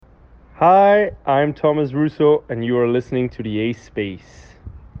Hi, I'm Thomas Rousseaux, and you are listening to the A Space.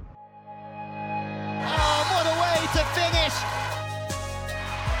 Oh, what a way to finish!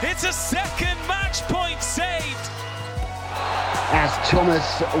 It's a second match point saved! As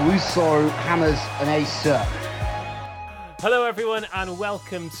Tomas Rousseau hammers an ace serve. Hello everyone and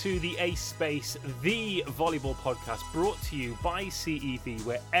welcome to the A Space, the volleyball podcast brought to you by CEV,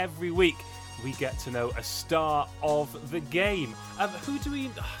 where every week we get to know a star of the game. Who do we...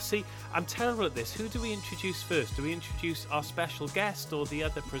 See, I'm terrible at this. Who do we introduce first? Do we introduce our special guest or the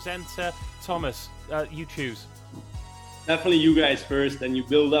other presenter? Thomas, you choose. Definitely you guys first, and you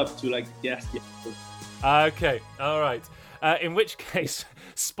build up to like the guest. Okay, all right. In which case,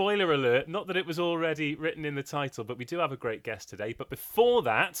 spoiler alert, not that it was already written in the title, but we do have a great guest today. But before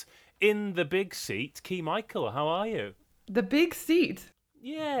that, in the big seat, Key Michael, how are you? The big seat?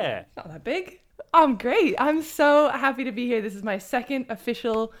 Yeah. Not that big. I'm great. I'm so happy to be here. This is my second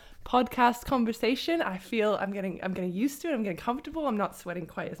official podcast conversation. I feel I'm getting used to it. I'm getting comfortable. I'm not sweating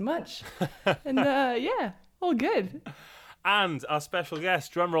quite as much. And yeah, all good. And our special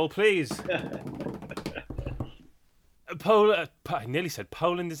guest, drum roll please. I nearly said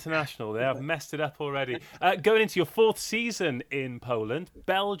Poland International there. I've messed it up already. Going into your fourth season in Poland,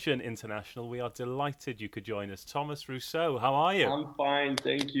 Belgian International. We are delighted you could join us. Thomas Rousseaux, how are you? I'm fine,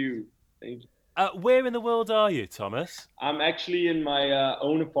 thank you. Where in the world are you, Thomas? I'm actually in my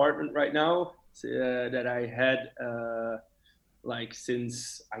own apartment right now that I had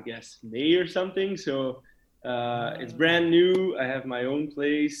since, I guess, May or something. So it's brand new. I have my own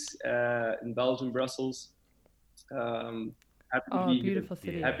place in Belgium, Brussels. Beautiful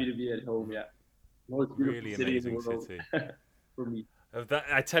city. Happy to be at home. Yeah, most beautiful Really city in the amazing world city. for me.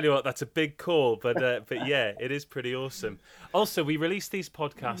 I tell you what, that's a big call, but yeah, it is pretty awesome. Also, we release these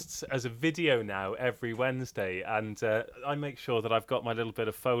podcasts as a video now every Wednesday, and I make sure that I've got my little bit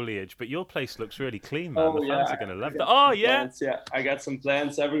of foliage. But your place looks really clean, man. The fans are going to love that. Oh yeah, plants, yeah. I got some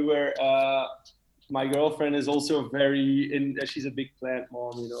plants everywhere. My girlfriend is also she's a big plant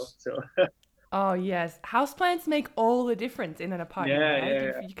mom, so. Oh yes, houseplants make all the difference in an apartment.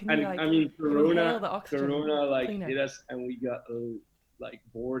 Yeah. You can Corona cleaner. hit us, and we got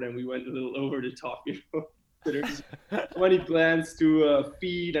bored, and we went a little over the top. There's 20 plants to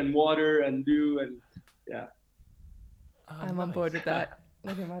feed and water and do, and yeah. I'm on board with that.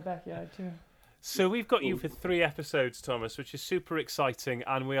 Look at my backyard too. So we've got you for 3 episodes, Thomas, which is super exciting,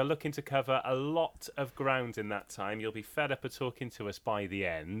 and we are looking to cover a lot of ground in that time. You'll be fed up of talking to us by the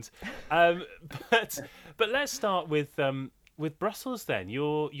end. But let's start with Brussels then.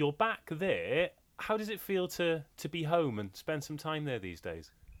 You're back there. How does it feel to be home and spend some time there these days?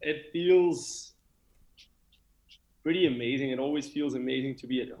 It feels pretty amazing. It always feels amazing to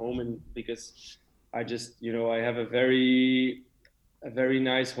be at home, and because I just, I have a very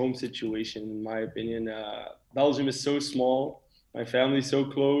nice home situation, in my opinion. Belgium is so small. My family's so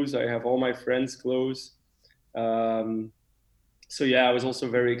close. I have all my friends close. So yeah, I was also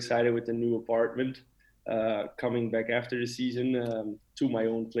very excited with the new apartment coming back after the season to my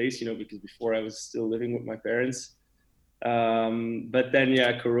own place, because before I was still living with my parents. But then,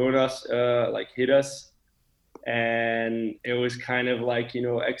 yeah, Corona hit us. And it was kind of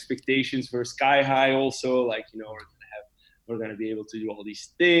expectations were sky high also, we're going to be able to do all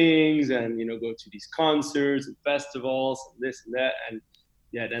these things and, go to these concerts and festivals and this and that. And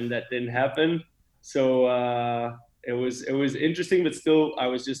yeah, then that didn't happen. So it was interesting, but still I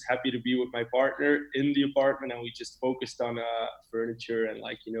was just happy to be with my partner in the apartment, and we just focused on furniture and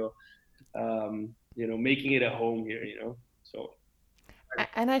making it a home here, so.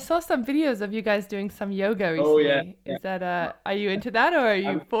 And I saw some videos of you guys doing some yoga recently. Oh yeah. Is that are you into that, or are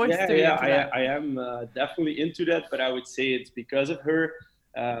you forced to? Yeah, I am definitely into that, but I would say it's because of her.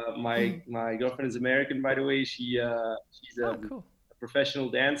 My girlfriend is American, by the way. She's a professional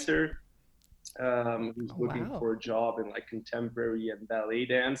dancer who's looking for a job in contemporary and ballet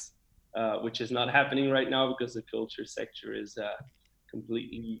dance, which is not happening right now because the culture sector is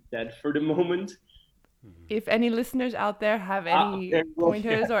completely dead for the moment. If any listeners out there have any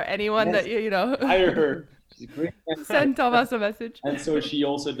pointers or anyone that hire her. She's a great dancer. Send Thomas a message. And so she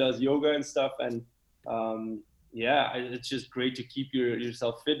also does yoga and stuff, and it's just great to keep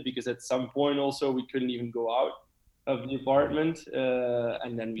yourself fit, because at some point also we couldn't even go out of the apartment,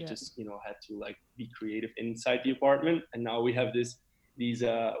 and then we just had to be creative inside the apartment. And now we have these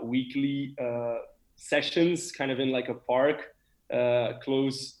weekly sessions kind of in a park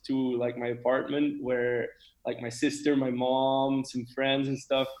close to my apartment, where my sister, my mom, some friends and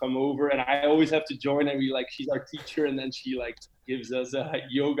stuff come over, and I always have to join, and she's our teacher, and then she gives us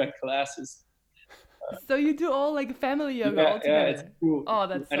yoga classes. So you do all like family yoga all together? it's cool. Oh,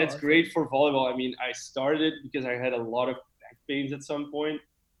 that's and so it's awesome. great for volleyball. I mean, I started because I had a lot of back pains at some point.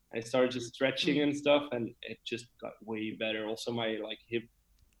 I started just stretching and stuff, and it just got way better. Also, my like hip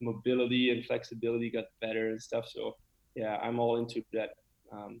mobility and flexibility got better and stuff. So yeah, I'm all into that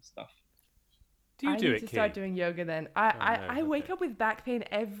stuff. Do you I do need it, to Key? start doing yoga then. I wake okay. up with back pain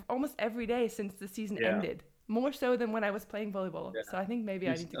almost every day since the season Yeah. ended. More so than when I was playing volleyball. Yeah. So I think maybe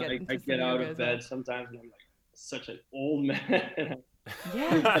I need to get into I some get out yoga of as bed well. sometimes, and I'm like such an old man.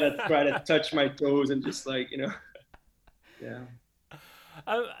 Yeah. I try to touch my toes and just like yeah.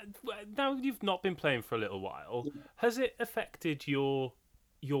 Now you've not been playing for a little while. Has it affected your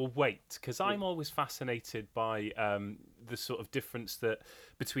weight? Because I'm always fascinated by the sort of difference that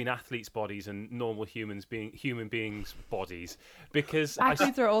between athletes' bodies and normal human beings' bodies. Because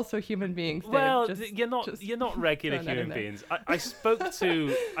Athletes are also human beings. Dave. well, Just you're not regular throwing that in human there. beings. I spoke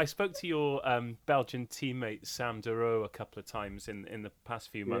to your Belgian teammate Sam Dereau a couple of times in the past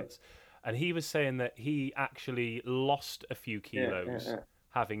few months, and he was saying that he actually lost a few kilos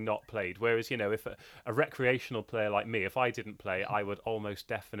having not played. Whereas if a recreational player like me, if I didn't play, I would almost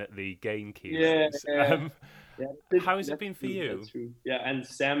definitely gain kilos. How has it been for you? That's true. Yeah, and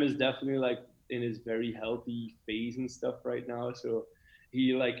Sam is definitely like in his very healthy phase and stuff right now. So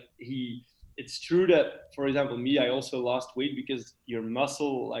it's true that, for example, me, I also lost weight because your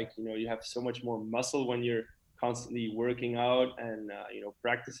muscle, like you have so much more muscle when you're constantly working out and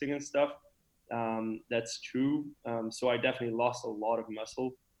practicing and stuff. That's true. So I definitely lost a lot of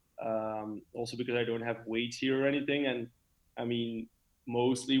muscle. Also because I don't have weights here or anything, and I mean,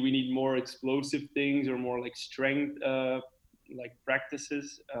 mostly we need more explosive things or more like strength like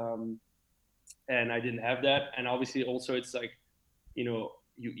practices, and I didn't have that. And obviously also it's like you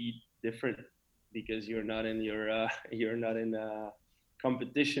eat different because you're not in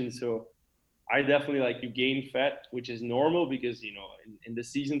competition. So I definitely like you gain fat, which is normal because in the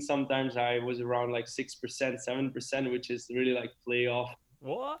season sometimes I was around like 6%, 7%, which is really like playoff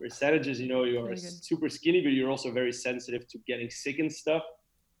What? percentages. You're Really good. super skinny, but you're also very sensitive to getting sick and stuff.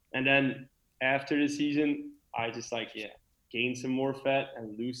 And then after the season, I just gain some more fat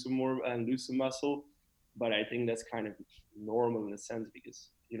and lose some muscle. But I think that's kind of normal in a sense because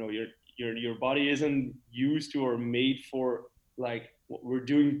your body isn't used to or made for like what we're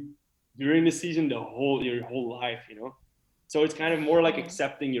doing during the season your whole life. So it's kind of more like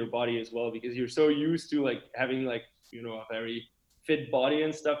accepting your body as well because you're so used to like having like a very fit body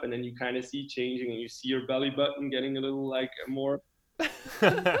and stuff, and then you kind of see changing and you see your belly button getting a little like more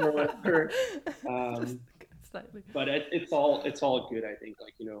or whatever. Just slightly. But it's all good. I think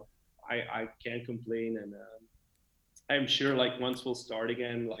I can't complain, and I'm sure like once we'll start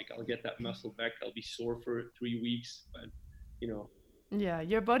again, like I'll get that muscle back. I'll be sore for 3 weeks, but Yeah,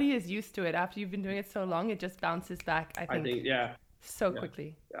 your body is used to it. After you've been doing it so long, it just bounces back. I think so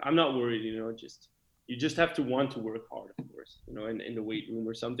quickly. I'm not worried. You just have to want to work hard, of course. In the weight room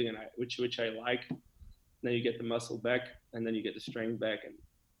or something, and which I like. Then you get the muscle back, and then you get the strength back, and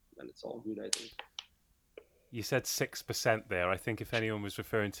then it's all good. I think. You said 6% there. I think if anyone was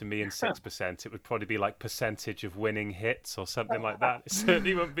referring to me in 6%, it would probably be like percentage of winning hits or something like that. It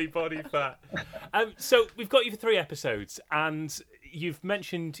certainly wouldn't be body fat. So we've got you for 3 episodes, and you've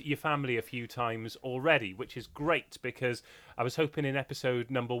mentioned your family a few times already, which is great because I was hoping in episode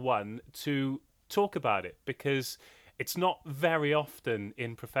number 1 to talk about it because it's not very often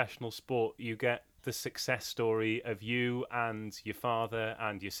in professional sport you get the success story of you and your father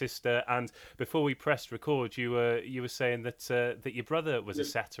and your sister. And before we pressed record, you were saying that that your brother was a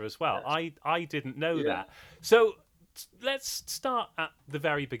setter as well. I didn't know that. So let's start at the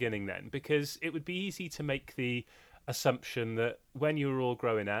very beginning then, because it would be easy to make the assumption that when you were all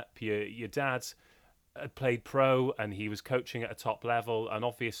growing up, your dad had played pro and he was coaching at a top level, and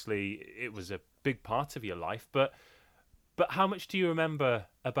obviously it was a big part of your life. But how much do you remember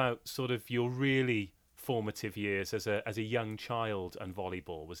about sort of your really formative years as a young child and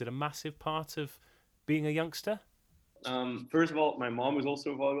volleyball? Was it a massive part of being a youngster? First of all, my mom was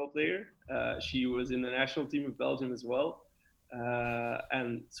also a volleyball player. She was in the national team of Belgium as well,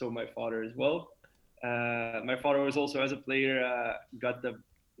 and so my father as well. My father was also, as a player, got the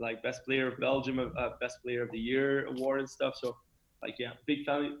best player of Belgium, best player of the year award and stuff. So big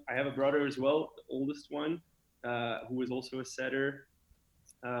family. I have a brother as well, the oldest one, who was also a setter,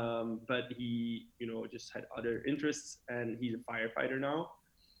 but he just had other interests, and he's a firefighter now.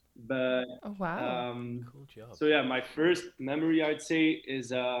 But Oh wow. Cool job. so yeah, my first memory I'd say is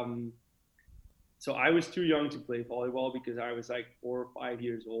so I was too young to play volleyball because I was like 4 or 5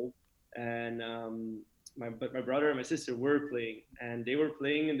 years old, and my brother and my sister were playing, and they were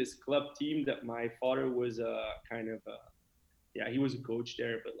playing in this club team that my father was kind of he was a coach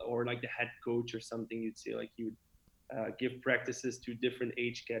there, but or like the head coach or something. You'd say like he would give practices to different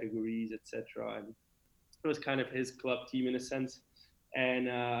age categories, etc. And it was kind of his club team in a sense. And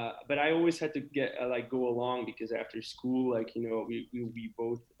but I always had to get go along because after school, like we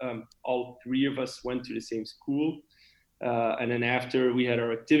both all three of us went to the same school, and then after we had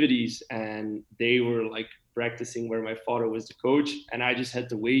our activities, and they were like practicing where my father was the coach, and I just had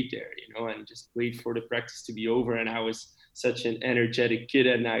to wait there, and just wait for the practice to be over. And I was such an energetic kid,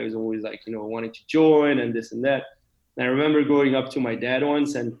 and I was always like wanting to join and this and that. And I remember going up to my dad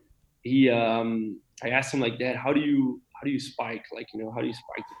once, and I asked him like, Dad, how do you spike? Like, how do you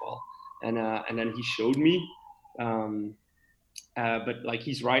spike the ball? And then he showed me, but like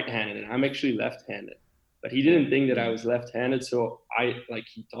he's right-handed and I'm actually left-handed. But he didn't think that I was left-handed, so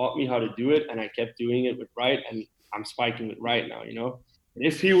he taught me how to do it, and I kept doing it with right, and I'm spiking with right now. And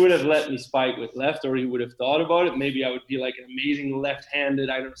if he would have let me spike with left, or he would have thought about it, maybe I would be like an amazing left-handed,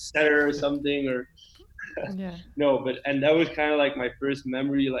 setter or something, or Yeah. no. And that was kind of like my first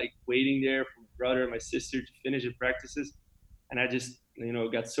memory, like waiting there for my brother and my sister to finish the practices, and I just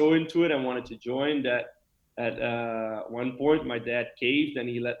got so into it and wanted to join that at one point my dad caved and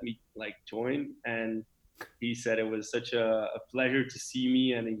he let me like join, and he said it was such a pleasure to see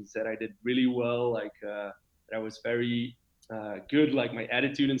me, and he said I did really well, like that I was very good, like my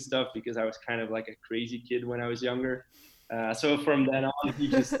attitude and stuff, because I was kind of like a crazy kid when I was younger. So from then on, he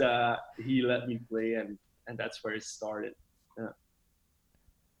just he let me play, and that's where it started. Yeah.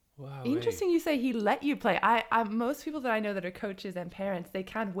 Wow. Interesting you say he let you play. I most people that I know that are coaches and parents, they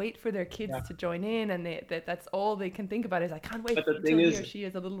can't wait for their kids to join in, and that's all they can think about is I can't wait until he or she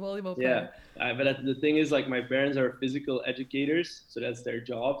is a little volleyball player. Yeah, but the thing is, like, my parents are physical educators, so that's their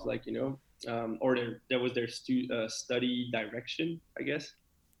jobs, like, or that was their study direction, I guess.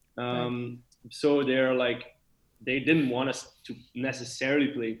 So they're like, they didn't want us to necessarily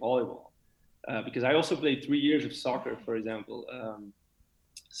play volleyball, because I also played 3 years of soccer, for example.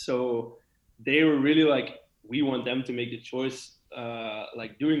 So they were really like, we want them to make the choice,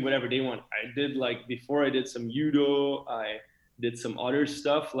 like doing whatever they want. I did, like, before I did some judo, I did some other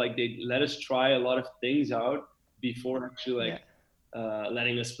stuff. Like, they let us try a lot of things out before actually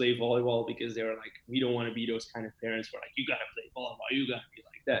letting us play volleyball, because they were like, we don't want to be those kind of parents who are like, you got to play volleyball, you got to be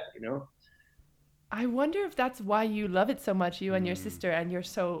like that, I wonder if that's why you love it so much, you and your sister, and you're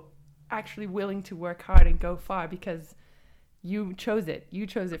so actually willing to work hard and go far, because you chose it. You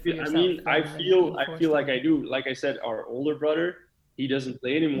chose it for yourself. I mean, I feel like I do. Like I said, our older brother, he doesn't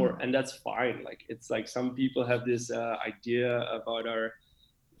play anymore, and that's fine. Like, it's like some people have this idea about our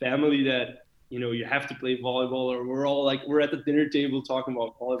family that, you have to play volleyball, or we're all like, we're at the dinner table talking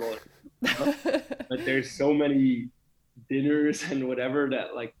about volleyball. But there's so many dinners and whatever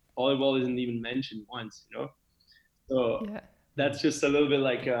that, like, volleyball isn't even mentioned once, So that's just a little bit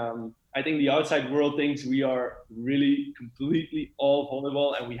like, I think the outside world thinks we are really completely all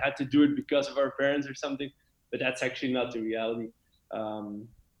volleyball, and we had to do it because of our parents or something, but that's actually not the reality.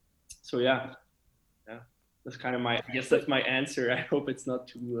 So yeah, that's kind of I guess that's my answer. I hope it's not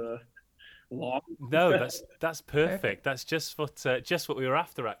too long. No, that's perfect. That's just what we were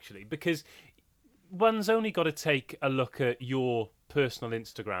after, actually, because one's only got to take a look at your personal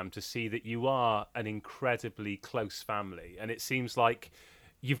Instagram to see that you are an incredibly close family, and it seems like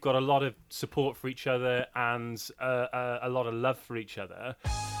you've got a lot of support for each other and a lot of love for each other.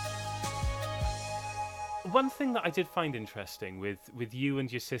 One thing that I did find interesting with you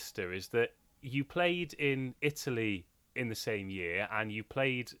and your sister is that you played in Italy in the same year, and you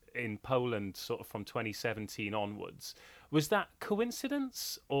played in Poland sort of from 2017 onwards. Was that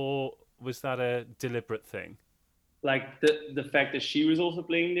coincidence, or was that a deliberate thing? Like the fact that she was also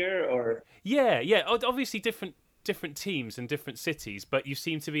playing there, or? Yeah, obviously different teams and different cities, but you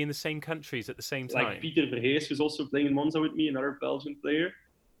seem to be in the same countries at the same time. Like Peter Verhees was also playing in Monza with me, another Belgian player,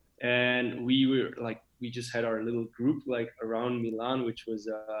 and we just had our little group like around Milan, which was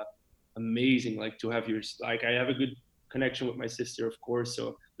amazing. Like, to have I have a good connection with my sister, of course,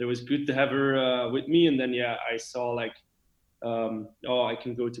 so it was good to have her with me. And then I saw like, I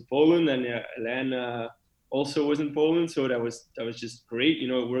can go to Poland, and Elaine also was in Poland, so that was just great.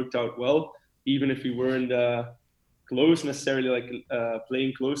 It worked out well, even if we weren't close necessarily, like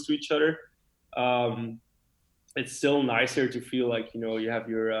playing close to each other. It's still nicer to feel like you have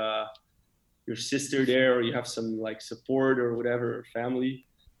your sister there, or you have some like support or whatever, or family.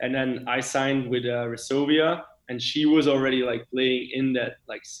 And then I signed with Rousseaux, and she was already like playing in that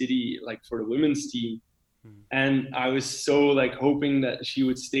like city, like for the women's team. And I was so like hoping that she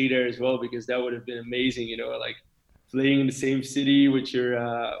would stay there as well, because that would have been amazing, like playing in the same city with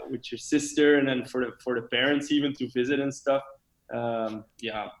your sister, and then for the parents even to visit and stuff.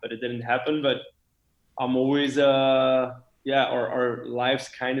 But it didn't happen. But I'm always our lives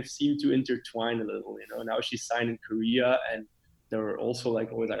kind of seem to intertwine a little. Now she's signed in Korea, and they were also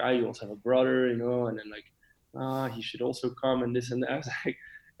like always like, you also have a brother, and then like, he should also come and this and that. I was like,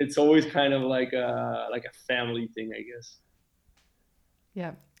 it's always kind of like a family thing, I guess.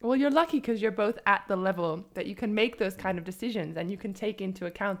 Yeah. Well, you're lucky because you're both at the level that you can make those kind of decisions, and you can take into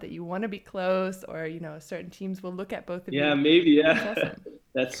account that you want to be close, or certain teams will look at both of you. Yeah, maybe. Yeah, That's awesome.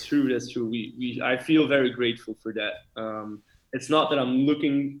 That's true. I feel very grateful for that. It's not that I'm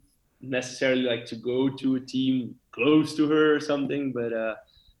looking necessarily like to go to a team close to her or something, but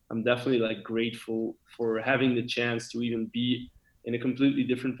I'm definitely like grateful for having the chance to even be in a completely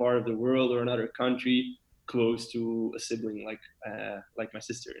different part of the world or another country, close to a sibling like my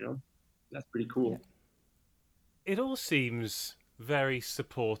sister. That's pretty cool. Yeah. It all seems very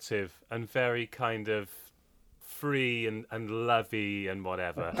supportive and very kind of free and lovey and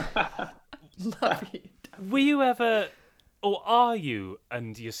whatever. Lovey. Were you ever, or are you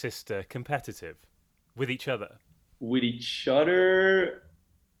and your sister competitive with each other? With each other,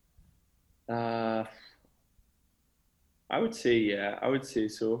 I would say, yeah. I would say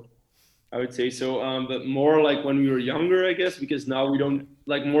so. But more like when we were younger, I guess, because now we don't,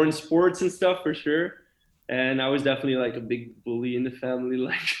 like, more in sports and stuff for sure. And I was definitely like a big bully in the family,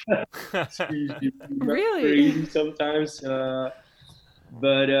 like Really? crazy sometimes.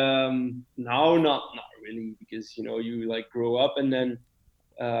 But now not really, because you like grow up, and then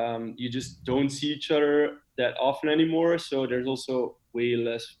you just don't see each other that often anymore. So there's also way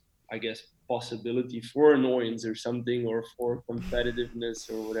less, I guess, possibility for annoyance or something, or for competitiveness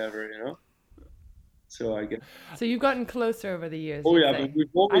or whatever. So I guess. So you've gotten closer over the years. Oh you'd yeah, say. but we've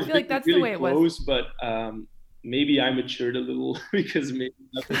always I feel been like that's really the way it close. was. But maybe I matured a little because maybe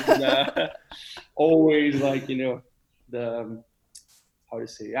that was always like the how to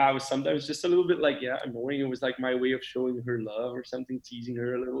say. Yeah, I was sometimes just a little bit like annoying. It was like my way of showing her love or something, teasing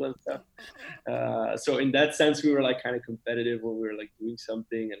her a little and stuff. So in that sense, we were like kind of competitive when we were like doing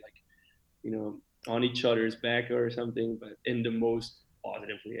something and like on each other's back or something, but in the most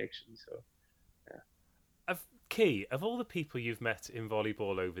positively actually. So. Key, of all the people you've met in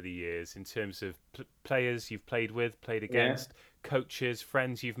volleyball over the years, in terms of players you've played with, played against, coaches,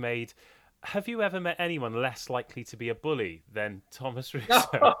 friends you've made, have you ever met anyone less likely to be a bully than Tomas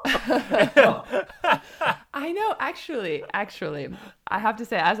Rousseaux? I know, actually, I have to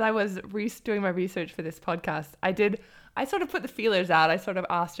say, as I was doing my research for this podcast, I sort of put the feelers out. I sort of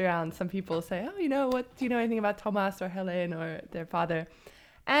asked around. Some people say, what do you know anything about Tomas or Helen or their father?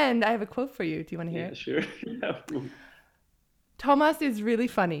 And I have a quote for you. Do you want to hear it? Sure. Yeah. Tomas is really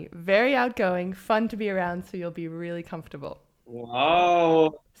funny, very outgoing, fun to be around, so you'll be really comfortable.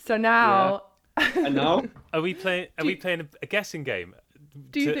 Wow. So now... Yeah. And now? Are we playing a guessing game?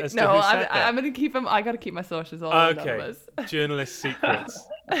 Do you think... No, I'm going to keep them... I got to keep my sources all anonymous. Journalist secrets.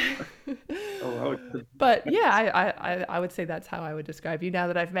 But yeah, I would say that's how I would describe you now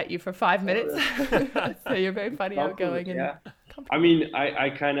that I've met you for 5 minutes. So you're very funny, outgoing, and comfortable. I mean,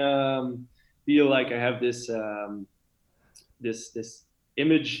 I kind of feel like I have this this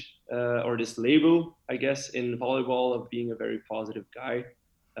image or this label, I guess, in volleyball of being a very positive guy.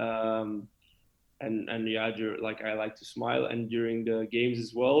 And yeah, like I like to smile, and during the games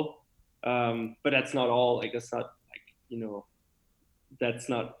as well. But that's not all. Like that's not like that's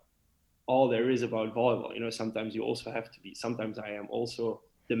not all there is about volleyball. Sometimes you also have to be. Sometimes I am also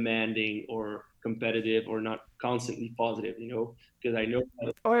demanding or competitive or not constantly positive. Because I know.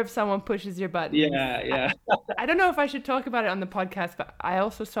 Or if someone pushes your button. Yeah. I don't know if I should talk about it on the podcast, but I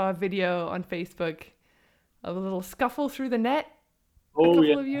also saw a video on Facebook of a little scuffle through the net a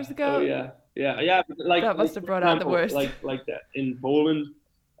couple of years ago. Oh yeah. Yeah. Like that must have brought out the worst. Like that in Poland,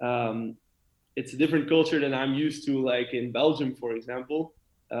 it's a different culture than I'm used to. Like in Belgium, for example,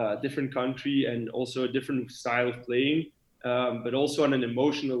 different country and also a different style of playing. But also on an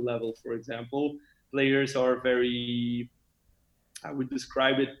emotional level, for example, players are very, I would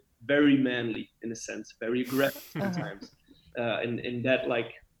describe it, very manly in a sense, very aggressive at times. In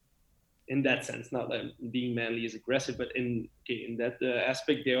that sense, not that being manly is aggressive, but in that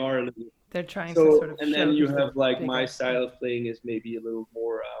aspect, they are a little. They're trying to sort of. And then you have like my style of playing is maybe a little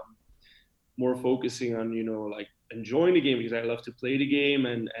more focusing on like enjoying the game, because I love to play the game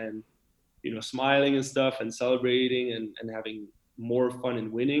and smiling and stuff and celebrating and having more fun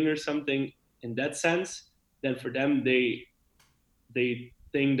in winning or something in that sense. Then for them, they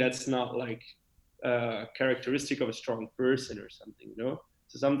think that's not like characteristic of a strong person or something, you know.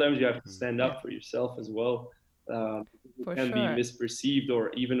 So sometimes you have to stand up for yourself as well. It can be misperceived,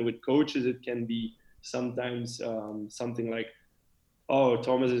 or even with coaches, it can be sometimes something like, oh,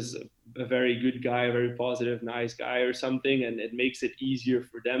 Thomas is a very good guy, a very positive, nice guy or something, and it makes it easier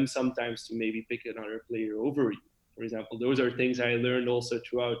for them sometimes to maybe pick another player over you. For example, those are things I learned also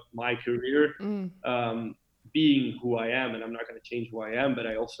throughout my career, being who I am, and I'm not going to change who I am, but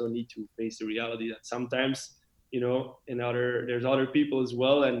I also need to face the reality that sometimes, you know, there's other people as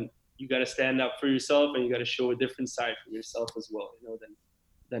well, and you got to stand up for yourself, and you got to show a different side for yourself as well, you know,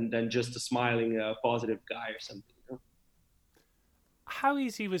 than just a smiling, positive guy or something, you know? How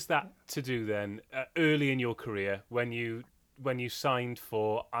easy was that to do then, early in your career when you signed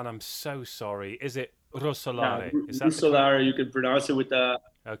for? And I'm so sorry. Is it Rousseaux? Is that Rousseaux? You can pronounce it with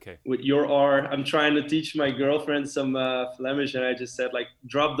with your R. I'm trying to teach my girlfriend some Flemish, and I just said like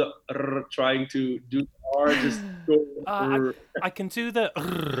drop the R, trying to do the R. Just go. I can do the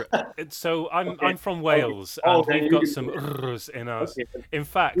R. So I'm from Wales, and we've got some R's in us. Okay. In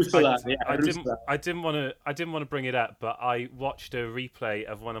fact, I didn't want to bring it up, but I watched a replay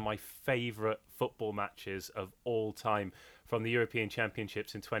of one of my favourite football matches of all time from the European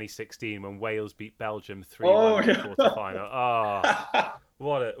Championships in 2016 when Wales beat Belgium 3-1 in the quarterfinal. Oh,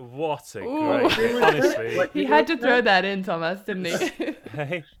 what a great! Honestly, he had to throw that in, Thomas, didn't he?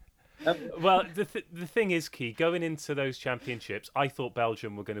 Hey. Well, the thing is, Key, going into those championships, I thought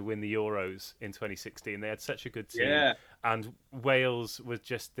Belgium were going to win the Euros in 2016. They had such a good team, and Wales was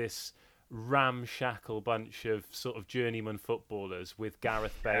just this ramshackle bunch of sort of journeyman footballers with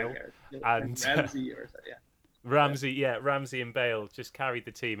Gareth Bale and Ramsey and Bale just carried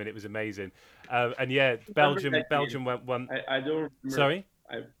the team, and it was amazing. And Belgium went one. I don't remember. Sorry.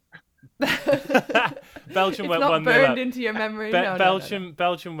 Belgium it's went not 1-0 burned up. into your memory. Belgium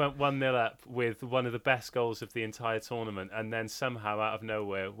went 1-0 up with one of the best goals of the entire tournament, and then somehow out of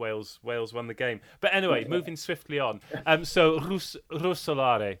nowhere, Wales won the game. But anyway, moving swiftly on. So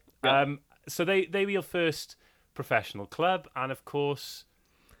Rousseaux. So they were your first professional club, and of course,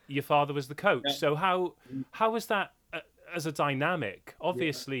 your father was the coach. Yeah. So how was that as a dynamic?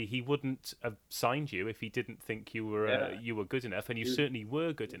 Obviously, he wouldn't have signed you if he didn't think you were good enough, and you certainly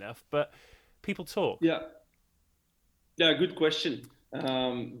were good enough. But people talk. Yeah, good question.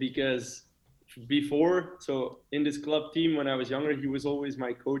 Because before, so in this club team when I was younger, he was always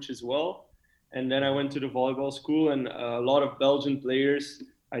my coach as well. And then I went to the volleyball school, and a lot of Belgian players,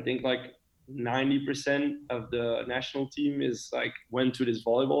 I think like 90% of the national team went to this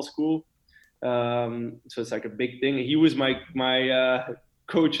volleyball school. So it's like a big thing. He was my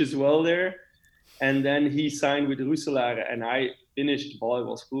coach as well there, and then he signed with Rousseaux, and I finished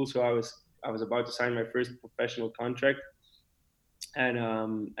volleyball school. So I was about to sign my first professional contract, and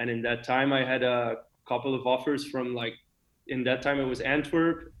in that time I had a couple of offers from in that time it was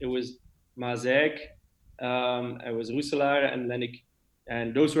Antwerp, it was Mazek, it was Rousseau and Lennik,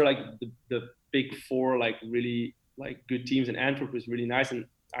 and those were the big four really good teams, and Antwerp was really nice, and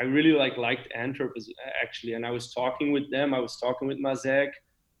I really liked Antwerp actually, and I was talking with them. I was talking with Mazek,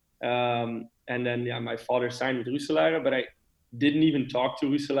 and then my father signed with Rousseau, but I didn't even talk to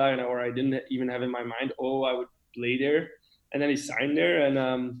Rousseau, or I didn't even have in my mind, I would play there. And then he signed there,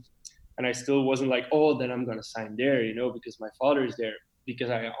 and I still wasn't then I'm gonna sign there, because my father is there.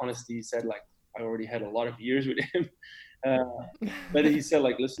 Because I honestly said I already had a lot of years with him, but he said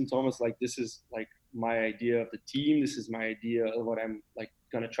listen, Thomas, this is my idea of the team. This is my idea of what I'm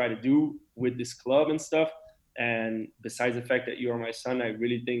gonna try to do with this club and stuff. And besides the fact that you are my son, I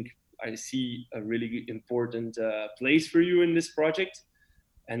really think I see a really important place for you in this project.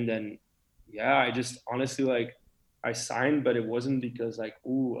 And then, I just honestly I signed, but it wasn't because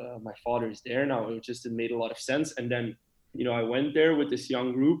my father is there now. It made a lot of sense. And then, I went there with this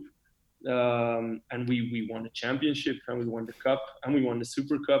young group, and we won the championship, and we won the cup, and we won the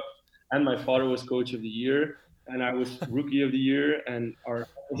Super Cup. And my father was coach of the year, and I was rookie of the year, and our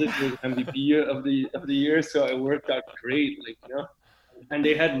opposite was MVP of the year. So it worked out great, And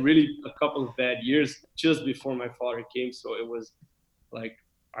they had really a couple of bad years just before my father came. So it was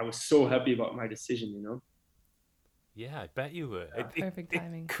I was so happy about my decision, Yeah, I bet you were. Perfect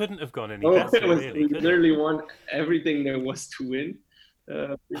timing. It couldn't have gone any better, really. We literally won everything there was to win.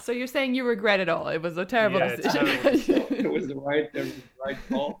 So you're saying you regret it all? It was a terrible decision. It was the right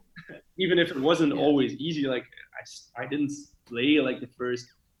call. Even if it wasn't always easy, I didn't play the first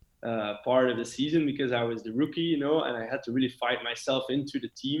part of the season because I was the rookie, and I had to really fight myself into the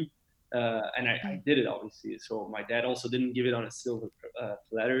team, and I did it obviously. So my dad also didn't give it on a silver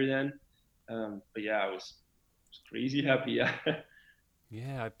platter then, but I was crazy happy.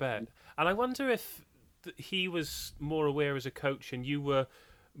 Yeah, I bet. And I wonder if he was more aware as a coach and you were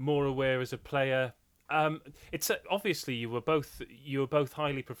more aware as a player. It's obviously you were both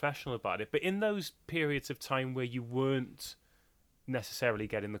highly professional about it, but in those periods of time where you weren't necessarily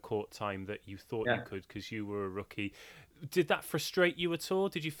getting the court time that you thought you could because you were a rookie, did that frustrate you at all?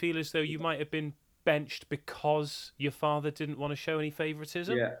 Did you feel as though you might have been benched because your father didn't want to show any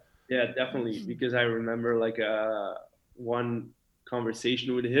favoritism? Yeah, definitely. Because I remember like one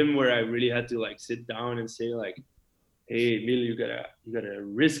conversation with him where I really had to like sit down and say like, hey, Emil, you gotta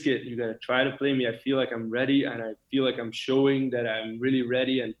risk it. You gotta try to play me. I feel like I'm ready, and I feel like I'm showing that I'm really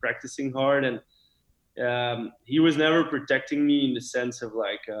ready and practicing hard. And he was never protecting me in the sense of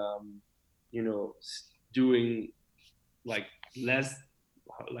like, doing like less,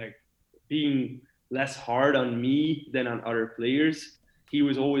 like being less hard on me than on other players. He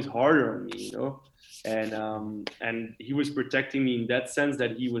was always harder on me, and he was protecting me in that sense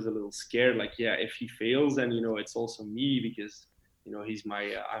that he was a little scared, like, yeah, if he fails, then it's also me, because he's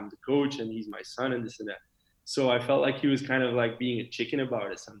I'm the coach and he's my son and this and that. So I felt like he was kind of like being a chicken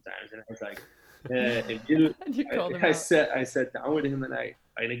about it sometimes, and I was like, I sat down with him, and I,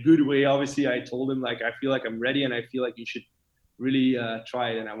 in a good way, obviously, I told him like, I feel like I'm ready, and I feel like you should really try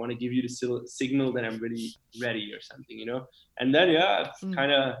it, and I want to give you the signal that I'm really ready or something, and then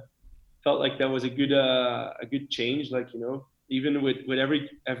kind of felt like that was a good change, like, even with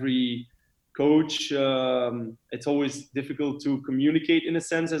every coach, it's always difficult to communicate in a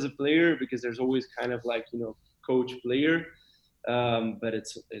sense as a player, because there's always kind of like, coach player, but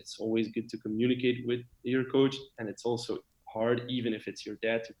it's always good to communicate with your coach, and it's also hard, even if it's your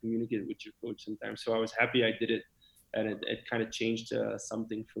dad, to communicate with your coach sometimes. So I was happy I did it, and it kind of changed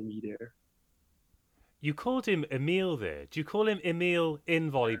something for me there. You called him Emil there. Do you call him Emil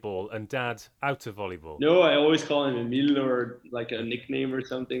in volleyball and Dad out of volleyball? No, I always call him Emil, or like a nickname or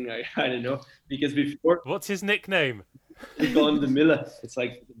something. I don't know, because before... What's his nickname? We call him the Miller. It's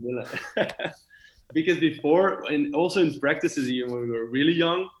like the Miller. Because before, and also in practices, even when we were really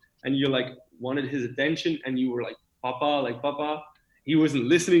young, and you like wanted his attention, and you were like Papa, he wasn't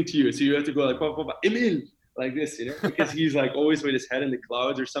listening to you, so you have to go like Papa, Emil, like this, because he's like always with his head in the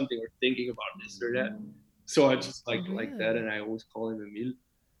clouds or something, or thinking about this or that. So I just like that, and I always call him Emil.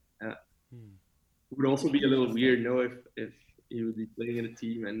 It would also be a little weird, if he would be playing in a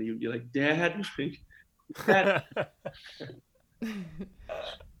team and he would be like, Dad. Dad.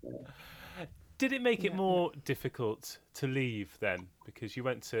 Did it make it more difficult to leave then? Because you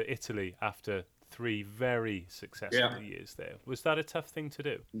went to Italy after 3 very successful years there. Was that a tough thing to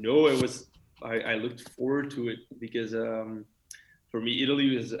do? No, it was. I looked forward to it, because for me,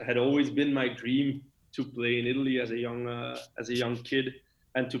 Italy had always been my dream, to play in Italy as a young kid,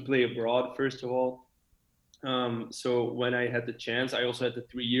 and to play abroad first of all. So when I had the chance, I also had the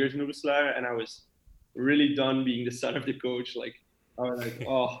 3 years in Yugoslavia, and I was really done being the son of the coach. Like, I was like,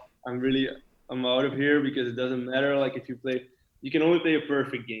 I'm out of here, because it doesn't matter. Like, if you can only play a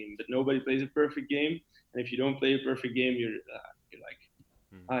perfect game, but nobody plays a perfect game. And if you don't play a perfect game, you're like,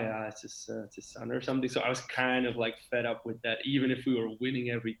 it's his son or something. So I was kind of like fed up with that. Even if we were winning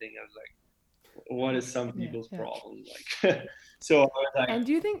everything, I was like, what is some people's problem? Like, so I was like, and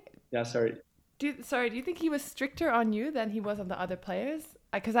do you think? Yeah, sorry. Do you think he was stricter on you than he was on the other players?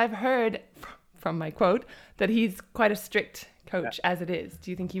 Because I've heard from my quote that he's quite a strict coach as it is.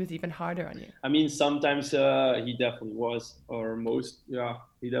 Do you think he was even harder on you? I mean, sometimes he definitely was, or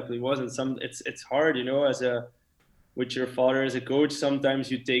he definitely was. And it's hard, with your father as a coach. Sometimes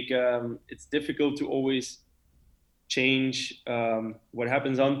you take it's difficult to always change what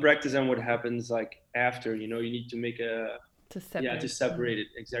happens on practice and what happens like after. You need to make to separate it,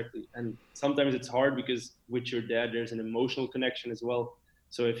 exactly. And sometimes it's hard, because with your dad there's an emotional connection as well.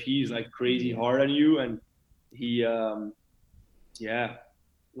 So if he's like crazy hard on you, and he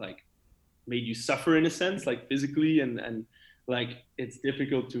like made you suffer in a sense, like physically, and like it's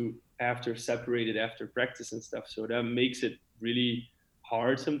difficult to separate it after practice and stuff. So that makes it really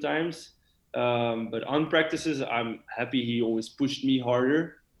hard sometimes. But on practices, I'm happy he always pushed me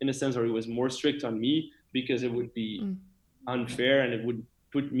harder, in a sense, or he was more strict on me, because it would be unfair, and it would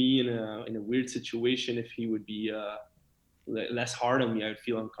put me in a weird situation if he would be less hard on me. I would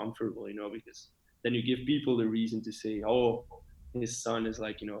feel uncomfortable, because then you give people the reason to say, oh, his son is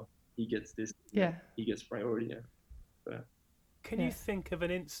like, he gets this, he gets priority. But, can you think of an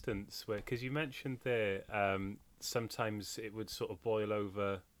instance where, because you mentioned there, sometimes it would sort of boil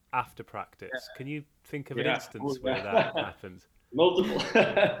over after practice. Can you think of an instance where that happened? Multiple.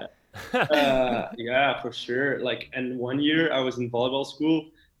 For sure. Like, and one year I was in volleyball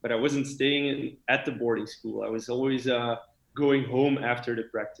school, but I wasn't staying at the boarding school. I was always going home after the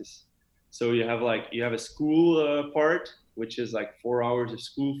practice. So you have a school part, which is like 4 hours of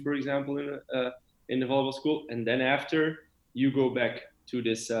school, for example, in the volleyball school, and then after you go back to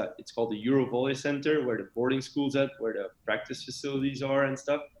this. It's called the Euro Volley Center, where the boarding school's at, where the practice facilities are and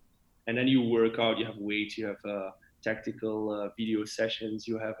stuff. And then you work out. You have weights. You have tactical video sessions.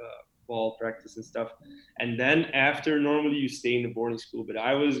 You have ball practice and stuff. And then after, normally you stay in the boarding school, but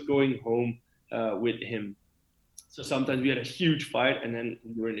I was going home with him. So sometimes we had a huge fight, and then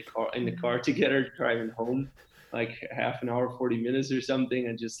we were in the car together driving home, like half an hour, 40 minutes or something,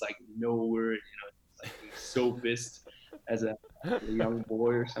 and just like no word, like so pissed as a young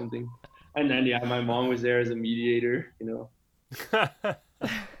boy or something. And then my mom was there as a mediator. And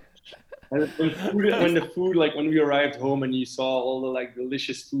when we arrived home and you saw all the like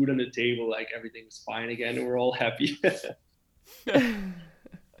delicious food on the table, like everything was fine again, and we're all happy.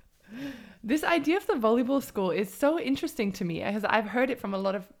 This idea of the volleyball school is so interesting to me because I've heard it from a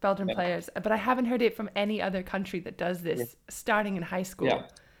lot of Belgian players, but I haven't heard it from any other country that does this starting in high school. Yeah.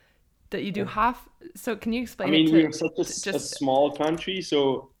 That you do half. So can you explain? We're such a small country,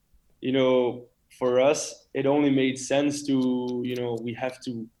 so for us it only made sense to we have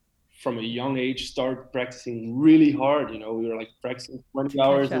to from a young age start practicing really hard. We were like practicing 20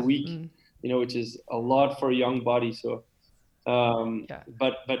 hours a week, which is a lot for a young body. So.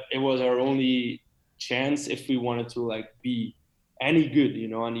 But it was our only chance if we wanted to like be any good,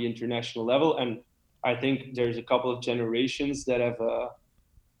 on the international level. And I think there's a couple of generations that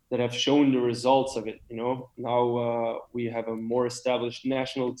have shown the results of it. Now we have a more established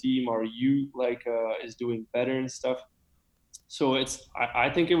national team. Our youth is doing better and stuff. So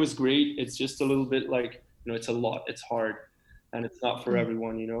I think it was great. It's just a little bit like it's a lot. It's hard, and it's not for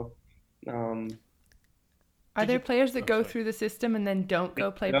everyone. Are there players that go through the system and then don't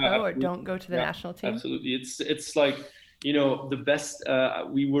go play pro or don't go to the national team? Absolutely. It's like, the best,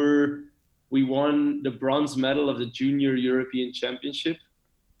 we won the bronze medal of the Junior European Championship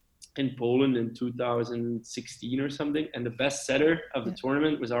in Poland in 2016 or something. And the best setter of the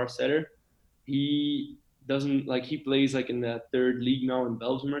tournament was our setter. He plays like in the third league now in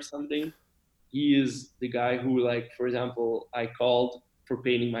Belgium or something. He is the guy who, like, for example, I called for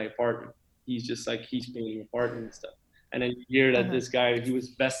painting my apartment. He's just like, he's painting apartment and stuff. And then you hear that this guy, he was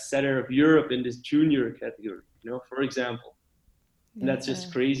best setter of Europe in this junior category, for example. And that's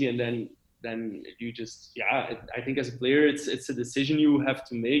just crazy. And then you just, I think as a player, it's a decision you have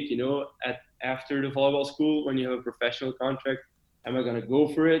to make, after the volleyball school, when you have a professional contract, am I going to go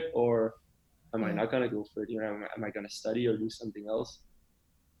for it or am I not going to go for it? Am I going to study or do something else?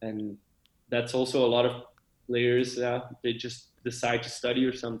 And that's also a lot of players, they just decide to study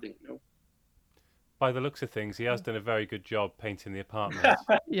or something, By the looks of things, he has done a very good job painting the apartment.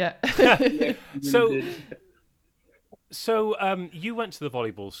 Yeah. So you went to the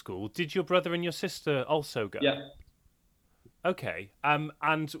volleyball school. Did your brother and your sister also go? Yeah. Okay.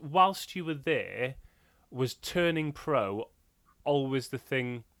 And whilst you were there, was turning pro always the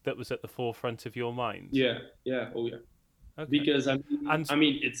thing that was at the forefront of your mind? Yeah. Oh, yeah. Okay. Because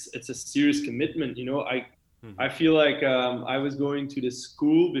it's a serious commitment. I feel like I was going to this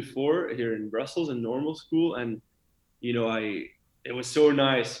school before here in Brussels, a normal school, and it was so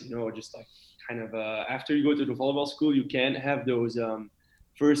nice, just like kind of after you go to the volleyball school, you can't have those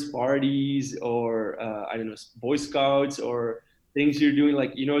first parties or I don't know, Boy Scouts or things you're doing,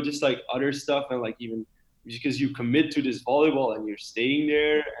 like just like other stuff, and like even because you commit to this volleyball and you're staying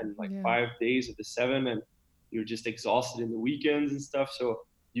there and like 5 days of the 7, and you're just exhausted in the weekends and stuff, so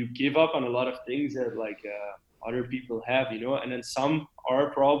you give up on a lot of things that like other people have, and then some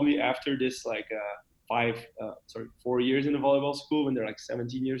are probably after this like 4 years in the volleyball school, when they're like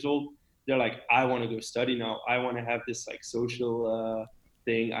 17 years old, they're like, I want to go study now. I want to have this like social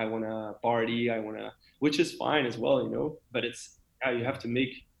thing. I want to party. Which is fine as well, but it's, you have to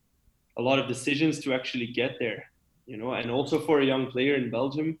make a lot of decisions to actually get there, and also for a young player in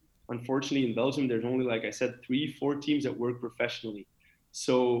Belgium, unfortunately in Belgium, there's only, like I said, 3-4 teams that work professionally.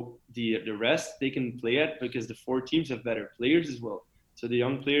 So the rest they can play at, because the 4 teams have better players as well. So the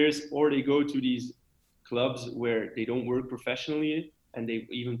young players, or they go to these clubs where they don't work professionally and they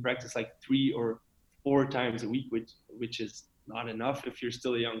even practice like 3 or 4 times a week, which is not enough if you're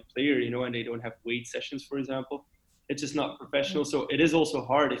still a young player, and they don't have weight sessions, for example. It's just not professional. So it is also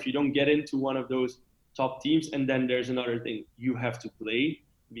hard if you don't get into one of those top teams. And then there's another thing, you have to play,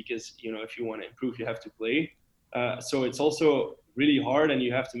 because if you want to improve, you have to play. So it's also really hard, and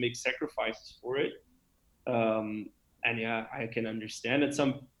you have to make sacrifices for it. And I can understand that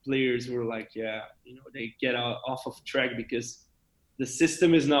some players were like, they get off of track because the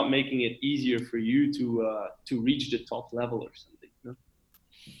system is not making it easier for you to reach the top level or something. You know?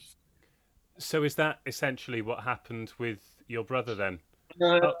 So is that essentially what happened with your brother then?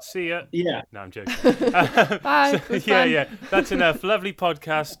 See ya. Yeah. No, I'm joking. Bye. So, yeah. That's enough. Lovely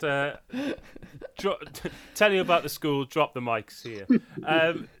podcast. Tell you about the school. Drop the mics here.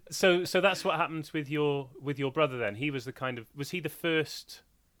 So that's what happened with your brother then. He was was he the first?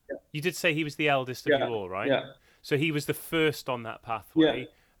 Yeah. You did say he was the eldest of you all, right? Yeah. So he was the first on that pathway,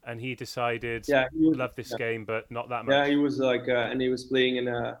 Yeah. and he decided, he was, love this game, but not that much. Yeah, he was like, and he was playing in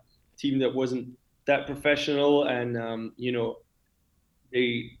a team that wasn't that professional, and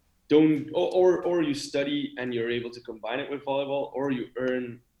they don't, or you study and you're able to combine it with volleyball, or you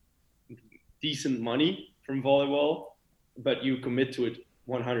earn decent money from volleyball, but you commit to it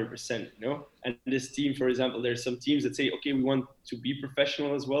 100%, And this team, for example, there's some teams that say, okay, we want to be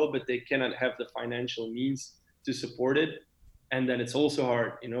professional as well, but they cannot have the financial means to support it. And then it's also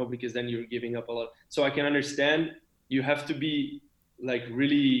hard, because then you're giving up a lot. So I can understand you have to be like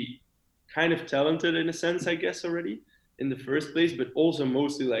really kind of talented in a sense, I guess, already in the first place, but also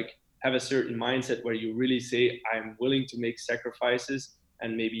mostly like have a certain mindset where you really say, I'm willing to make sacrifices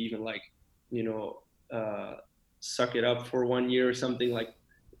and maybe even like, suck it up for 1 year or something, like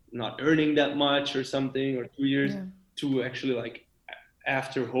not earning that much or something, or 2 years to actually like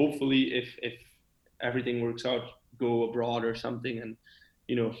after, hopefully if everything works out, go abroad or something and,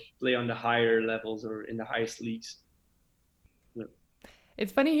 play on the higher levels or in the highest leagues.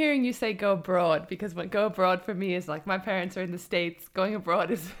 It's funny hearing you say go abroad, because what go abroad for me is like my parents are in the States. Going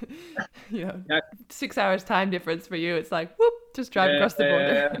abroad is, 6 hours time difference for you. It's like, whoop, just drive across the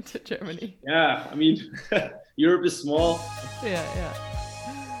border to Germany. Yeah, I mean, Europe is small. Yeah.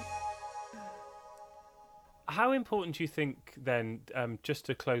 How important do you think then, just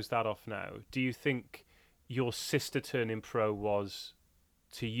to close that off now, do you think your sister turning pro was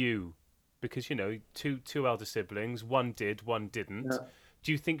to you? Because, two elder siblings, one did, one didn't. Yeah.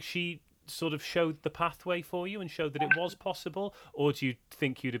 Do you think she sort of showed the pathway for you and showed that it was possible? Or do you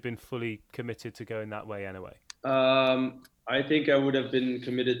think you'd have been fully committed to going that way anyway? I think I would have been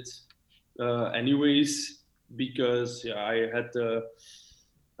committed anyways, because I had the,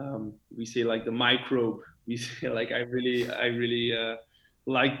 we say like the microbe. We say like I really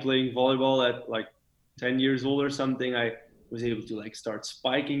liked playing volleyball at like 10 years old or something. I was able to like start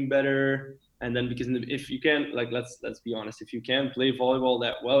spiking better, and then because if you can't, like let's be honest, if you can't play volleyball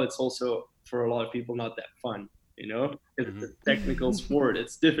that well, it's also for a lot of people not that fun, it's a technical sport,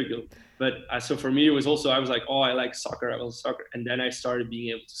 it's difficult. But so for me it was also, I was like, oh, I like soccer, and then I started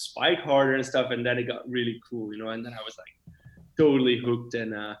being able to spike harder and stuff, and then it got really cool, and then I was like totally hooked,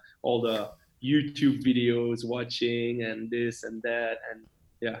 and all the YouTube videos watching and this and that, and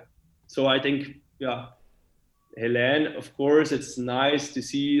so I think Helene, of course, it's nice to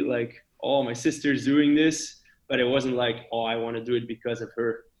see like, oh, my sister's doing this, but it wasn't like, oh, I want to do it because of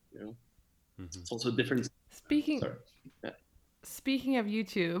her, It's also different. Speaking of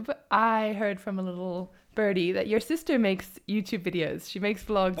YouTube, I heard from a little birdie that your sister makes YouTube videos. She makes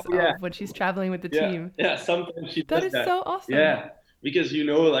vlogs of when she's traveling with the team. Yeah, sometimes she does that. That is so awesome. Yeah, because,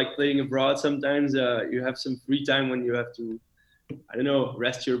 like playing abroad, sometimes you have some free time when you have to, I don't know,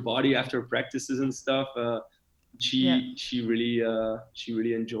 rest your body after practices and stuff. She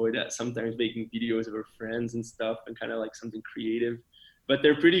really enjoyed that, sometimes making videos of her friends and stuff, and kind of like something creative, but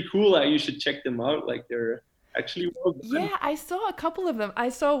they're pretty cool. You should check them out, like they're actually well done. Yeah, I saw a couple of them. I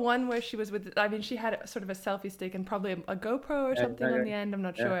saw one where she was she had sort of a selfie stick and probably a GoPro or something on the end, I'm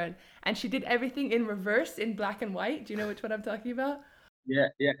not sure, and she did everything in reverse in black and white. Do you know which one I'm talking about? Yeah.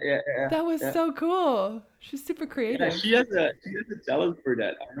 That was so cool. She's super creative. Yeah, she has a talent for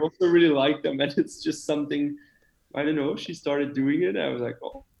that. I also really like them, and it's just something, I don't know, she started doing it. I was like,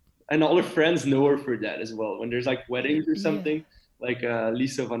 oh, and all her friends know her for that as well. When there's like weddings or something, like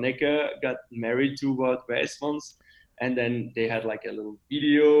Lisa Van Ecke got married to Wout Wijsmans, and then they had like a little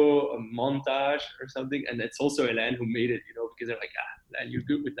video, a montage or something, and it's also Helene who made it, because they're like, Helene, you're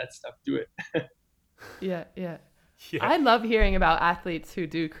good with that stuff, do it. Yeah. I love hearing about athletes who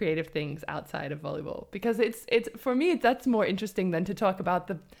do creative things outside of volleyball, because it's for me, that's more interesting than to talk about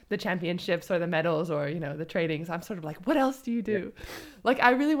the championships or the medals or the trainings. I'm sort of like, what else do you do? Like,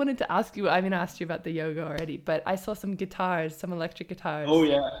 I really wanted to ask you. I asked you about the yoga already, but I saw some guitars, some electric guitars. Oh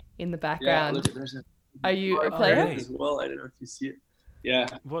yeah. In the background. Yeah, are you a player? As well, I don't know if you see it. Yeah.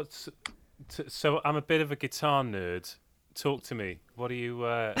 So I'm a bit of a guitar nerd. Talk to me. What are you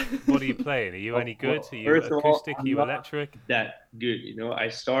playing? Are you any good? Are you acoustic? Are you electric? That good, I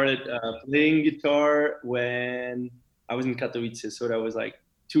started playing guitar when I was in Katowice, so that was like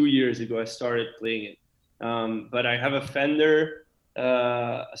 2 years ago. I started playing it, but I have a Fender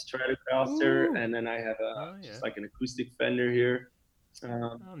a Stratocaster, Ooh. and then I have Yeah. just like an acoustic Fender here.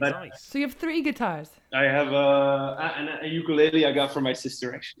 But Nice. So you have 3 guitars. I have a ukulele I got from my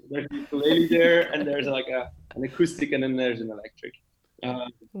sister actually. There's a ukulele there, and there's like an acoustic, and then there's an electric.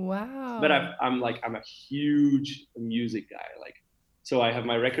 Wow. But I'm a huge music guy. Like, so I have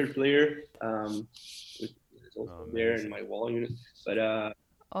my record player, which is also there in my wall unit. But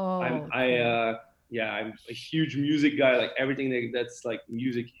I'm a huge music guy. Like everything that's like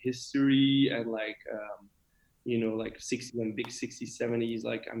music history and like like 60s and big 60s 70s,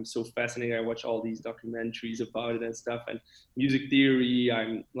 like I'm so fascinated. I watch all these documentaries about it and stuff, and music theory.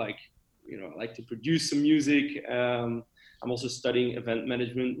 I'm like, I like to produce some music. I'm also studying event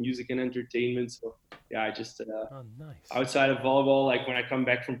management, music and entertainment. So yeah, I just Nice. outside of volleyball, like when I come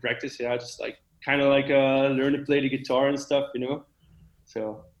back from practice, I just like kind of like learn to play the guitar and stuff,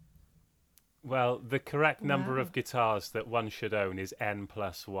 so. Well, the correct number of guitars that one should own is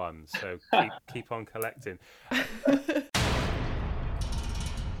N+1, so keep on collecting.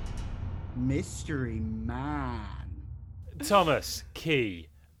 Mystery Man. Thomas, key.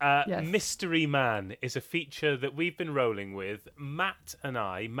 Yes. Mystery Man is a feature that we've been rolling with. Matt and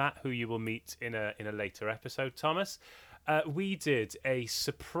I, Matt, who you will meet in a later episode, Thomas, we did a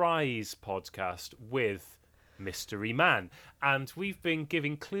surprise podcast with Mystery Man, and we've been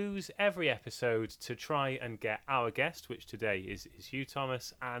giving clues every episode to try and get our guest, which today is you,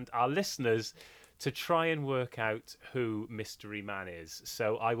 Thomas, and our listeners to try and work out who Mystery Man is.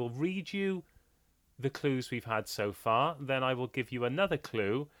 So I will read you the clues we've had so far, then I will give you another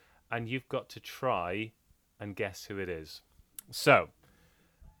clue, and you've got to try and guess who it is. So,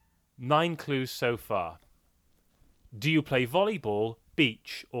 9 clues so far. Do you play volleyball,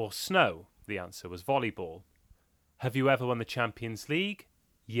 beach, or snow? The answer was volleyball. Have you ever won the Champions League?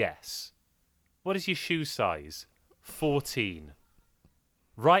 Yes. What is your shoe size? 14.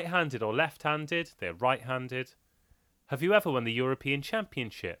 Right-handed or left-handed? They're right-handed. Have you ever won the European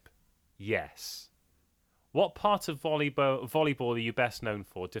Championship? Yes. What part of volleyball are you best known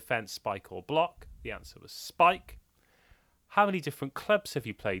for? Defence, spike, or block? The answer was spike. How many different clubs have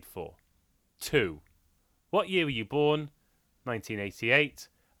you played for? 2. What year were you born? 1988.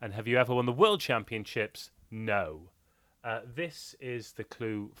 And have you ever won the World Championships? No. This is the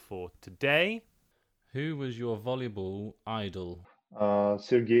clue for today. Who was your volleyball idol?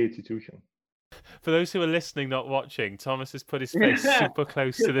 Sergei Titushin. For those who are listening, not watching, Thomas has put his face super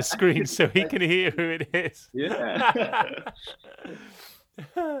close to the screen so he can hear who it is. Yeah.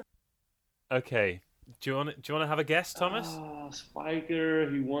 Okay. Do you want to have a guess, Thomas? Spiker.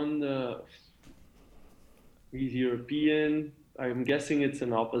 He's European. I'm guessing it's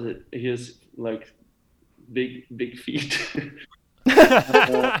an opposite. He has like big feet.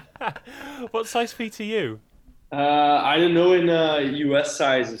 What size feet are you? I don't know in US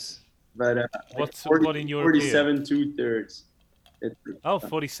sizes, but what in European? 47 2/3. Oh,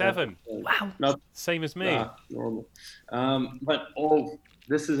 47. Wow. Not Same as me. normal. But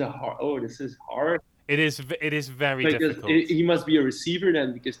this is hard. It is very Because difficult. he must be a receiver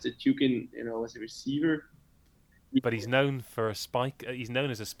then, because the Tukin, was a receiver. But he's known for a spike. He's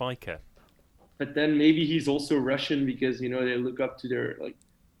known as a spiker. But then maybe he's also Russian because they look up to their like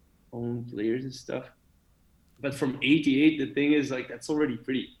own players and stuff. But from 88, the thing is like that's already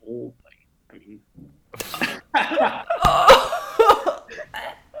pretty old. Like, I mean.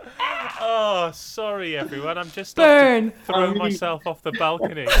 Oh, sorry everyone. I'm just Burn. throwing myself off the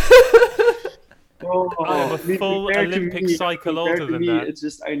balcony. I am a full Olympic cycle older than that. It's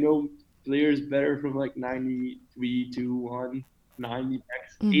just I know players better from like 93 to 190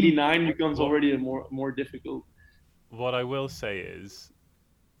 back. 89 becomes already a more difficult. What I will say is,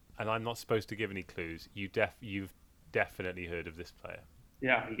 and I'm not supposed to give any clues, you've definitely heard of this player.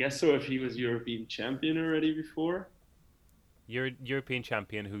 Yeah, I guess so. If he was European champion already before. European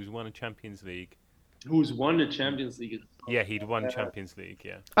champion who's won a Champions League. Who's won the Champions League? Yeah, he'd won Champions League.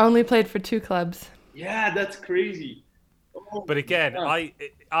 Yeah. Only played for 2 clubs. Yeah, that's crazy. Oh, But again, yeah.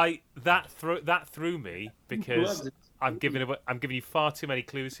 that threw me because I'm giving you far too many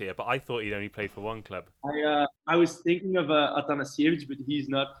clues here. But I thought he'd only played for one club. I was thinking of Atanasievich, but he's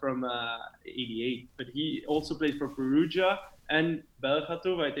not from 88. But he also played for Perugia and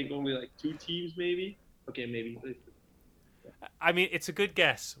Belchatov. I think only like 2 teams, maybe. Okay, maybe. I mean, it's a good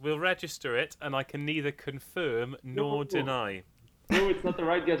guess. We'll register it, and I can neither confirm nor deny. No, it's not the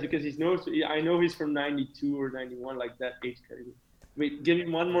right guess because I know he's from 92 or 91, like that age category. Wait, give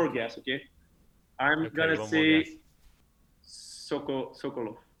me one more guess, okay? I'm gonna say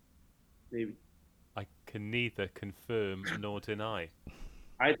Sokolov, maybe. I can neither confirm nor deny.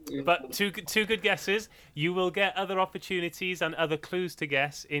 But two good guesses. You will get other opportunities and other clues to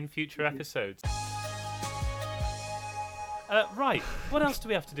guess in future episodes. Right. What else do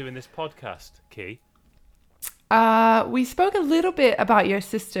we have to do in this podcast, Key? We spoke a little bit about your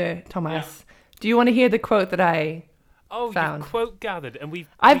sister, Tomas. Yeah. Do you want to hear the quote that I found? You quote gathered, and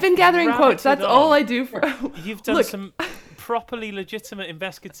I've been gathering quotes. That's all I do. You've done some properly legitimate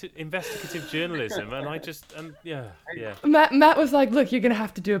investigative journalism, and yeah. Matt was like, "Look, you're gonna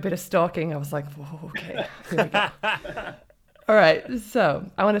have to do a bit of stalking." I was like, "Whoa, okay." Here we go. All right, so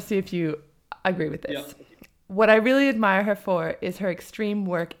I want to see if you agree with this. Yeah. What I really admire her for is her extreme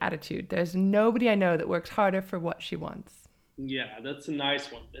work attitude. There's nobody I know that works harder for what she wants. Yeah, that's a nice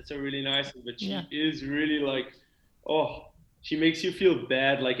one. That's a really nice one. But she is really like, she makes you feel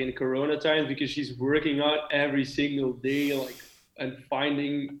bad, like in Corona times, because she's working out every single day, like, and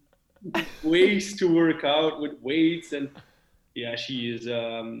finding ways to work out with weights. And yeah, she is.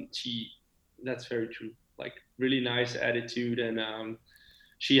 That's very true. Like, really nice attitude, and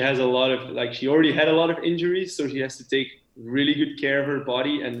she has a lot of, like, she already had a lot of injuries, so she has to take really good care of her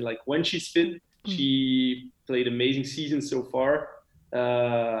body. And like when she's fit, she played amazing seasons so far.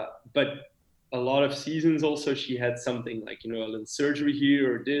 But a lot of seasons also she had something like, a little surgery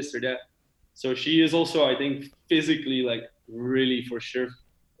here or this or that. So she is also, I think, physically, like, really for sure,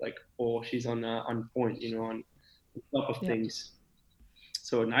 like, she's on point, on top of things.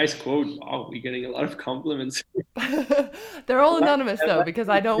 So a nice quote. Wow, we're getting a lot of compliments. They're all anonymous though, because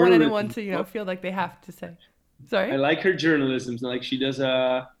I don't want anyone to, feel like they have to say. Sorry. I like her journalism. Like, she does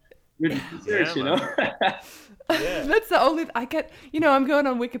good research, Yeah. That's the only I get. I'm going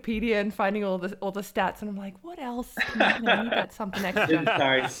on Wikipedia and finding all the stats, and I'm like, what else? I need that something extra.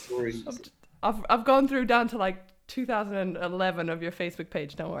 Inside stories. I've gone through down to like 2011 of your Facebook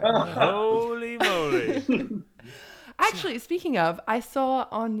page. Don't worry. Holy moly! Actually, speaking of, I saw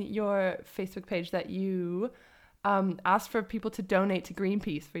on your Facebook page that you asked for people to donate to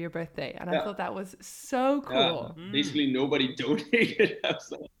Greenpeace for your birthday, and I thought that was so cool. Yeah. Basically, nobody donated.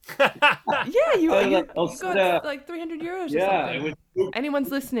 You got like 300 euros or something.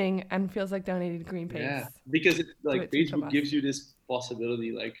 Anyone's listening and feels like donating to Greenpeace. Yeah, because it's like Facebook gives you this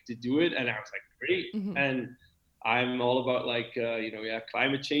possibility, like, to do it, and I was like, great. Mm-hmm. And I'm all about like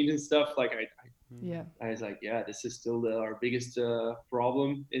climate change and stuff. Like I was like, this is still our biggest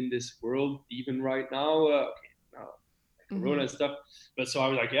problem in this world, even right now. Corona and stuff. But so I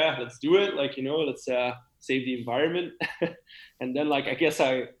was like, let's do it. Like, let's save the environment. And then, like, I guess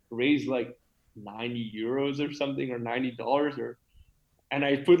I raised like 90 euros or something, or $90, and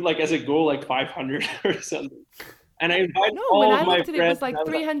I put like as a goal like 500 or something. And I invited all of my friends. It was like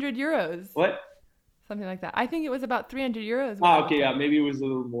 300 euros. What? Something like that. I think it was about 300 euros. Maybe it was a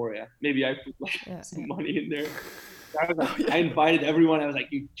little more. Yeah, maybe I put like some money in there. I was like, I invited everyone. I was like,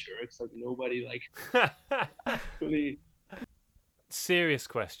 you jerks! Like, nobody like really. Serious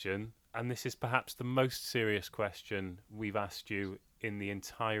question, and this is perhaps the most serious question we've asked you in the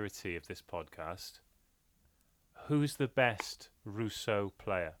entirety of this podcast. Who's the best Rousseaux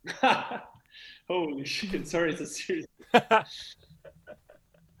player? Holy shit! Sorry, it's a serious.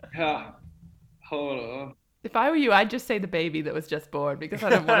 Hold on. If I were you, I'd just say the baby that was just born, because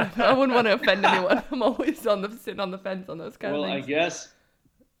I wouldn't want to offend anyone. I'm always sitting on the fence on those kind of things.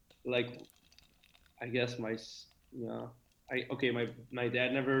 I guess my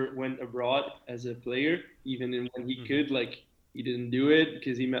dad never went abroad as a player, even when he could. Like, he didn't do it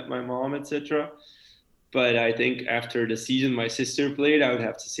because he met my mom, etc. But I think after the season my sister played, I would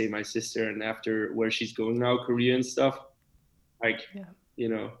have to say my sister. And after where she's going now, Korea and stuff, like,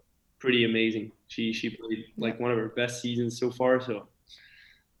 pretty amazing. She played like one of her best seasons so far. So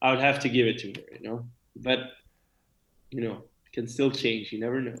I would have to give it to her, But, it can still change. You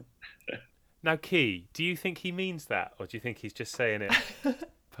never know. Now, Key, do you think he means that, or do you think he's just saying it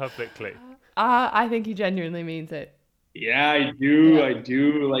publicly? I think he genuinely means it. Yeah, I do. Yeah. I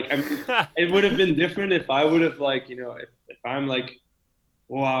do. Like, I mean, it would have been different if I would have, like, if I'm like,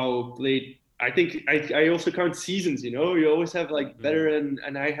 wow, played. I think I also count seasons. You always have like better,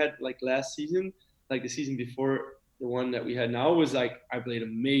 and I had like last season, like the season before the one that we had now, was like I played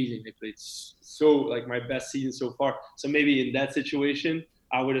amazing. I played so like my best season so far. So maybe in that situation,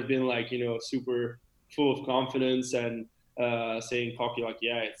 I would have been like, super full of confidence and saying cocky, like,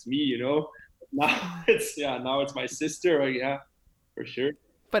 yeah, it's me, Now it's my sister, for sure.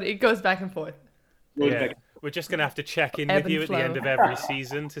 But it goes back and forth. We're just going to have to check in with you at the end of every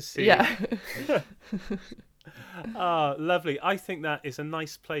season to see. Yeah. Oh, lovely. I think that is a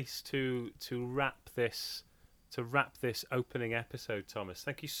nice place to wrap this opening episode, Thomas.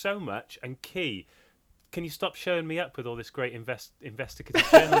 Thank you so much. And Key, Can you stop showing me up with all this great investigative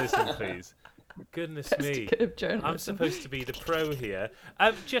journalism, please? Goodness me. Investigative journalism. I'm supposed to be the pro here.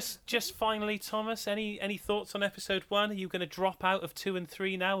 Just finally, Thomas, any thoughts on episode 1? Are you going to drop out of 2 and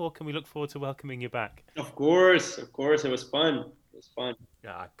 3 now, or can we look forward to welcoming you back? Of course. It was fun. It was fun.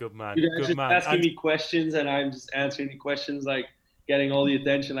 Ah, good man. You guys Good just man. asking me questions, and I'm just answering the questions, like getting all the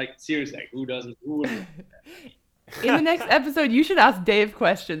attention. Like seriously, like, who doesn't? Who wouldn't? In the next episode, you should ask Dave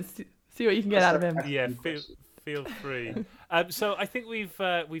questions. See what you can get out of him. Yeah, feel free. So I think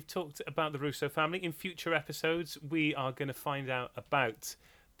we've talked about the Rousseaux family. In future episodes, we are going to find out about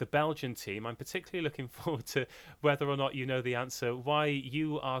the Belgian team. I'm particularly looking forward to whether or not you know the answer. Why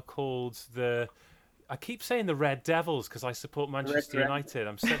you are called the... I keep saying the Red Devils because I support Manchester United.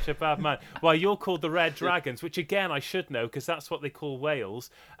 I'm such a bad man. Why you're called the Red Dragons, which again I should know because that's what they call Wales,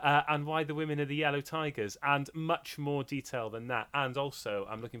 and why the women are the Yellow Tigers, and much more detail than that. And also,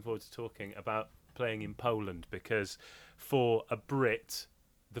 I'm looking forward to talking about playing in Poland because for a Brit,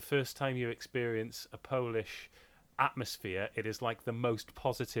 the first time you experience a Polish atmosphere, it is like the most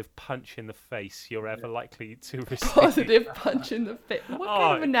positive punch in the face you're ever likely to receive. Positive punch in the face. What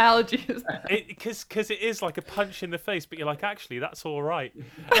kind of analogy is that? Because it is like a punch in the face, but you're like, actually, that's all right.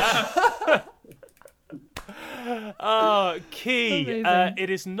 Key. It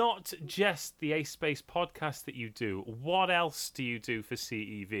is not just the Ace Space podcast that you do. What else do you do for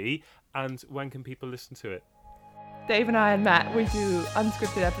CEV, and when can people listen to it? Dave and I and Matt, we do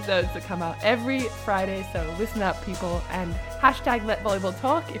unscripted episodes that come out every Friday, so listen up, people, and hashtag Let Volleyball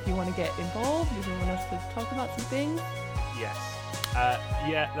Talk if you want to get involved, if you want us to talk about some things. Yes.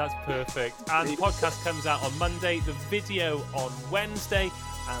 Yeah, that's perfect. And the podcast comes out on Monday, the video on Wednesday,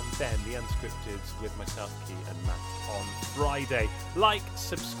 and then the unscripted with myself, Key, and Matt on Friday. Like,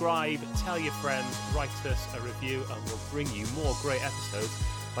 subscribe, tell your friends, write us a review, and we'll bring you more great episodes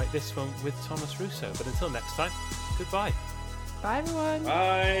like this one with Tomas Rousseaux. But until next time, goodbye. Bye, everyone.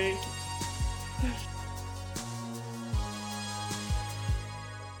 Bye.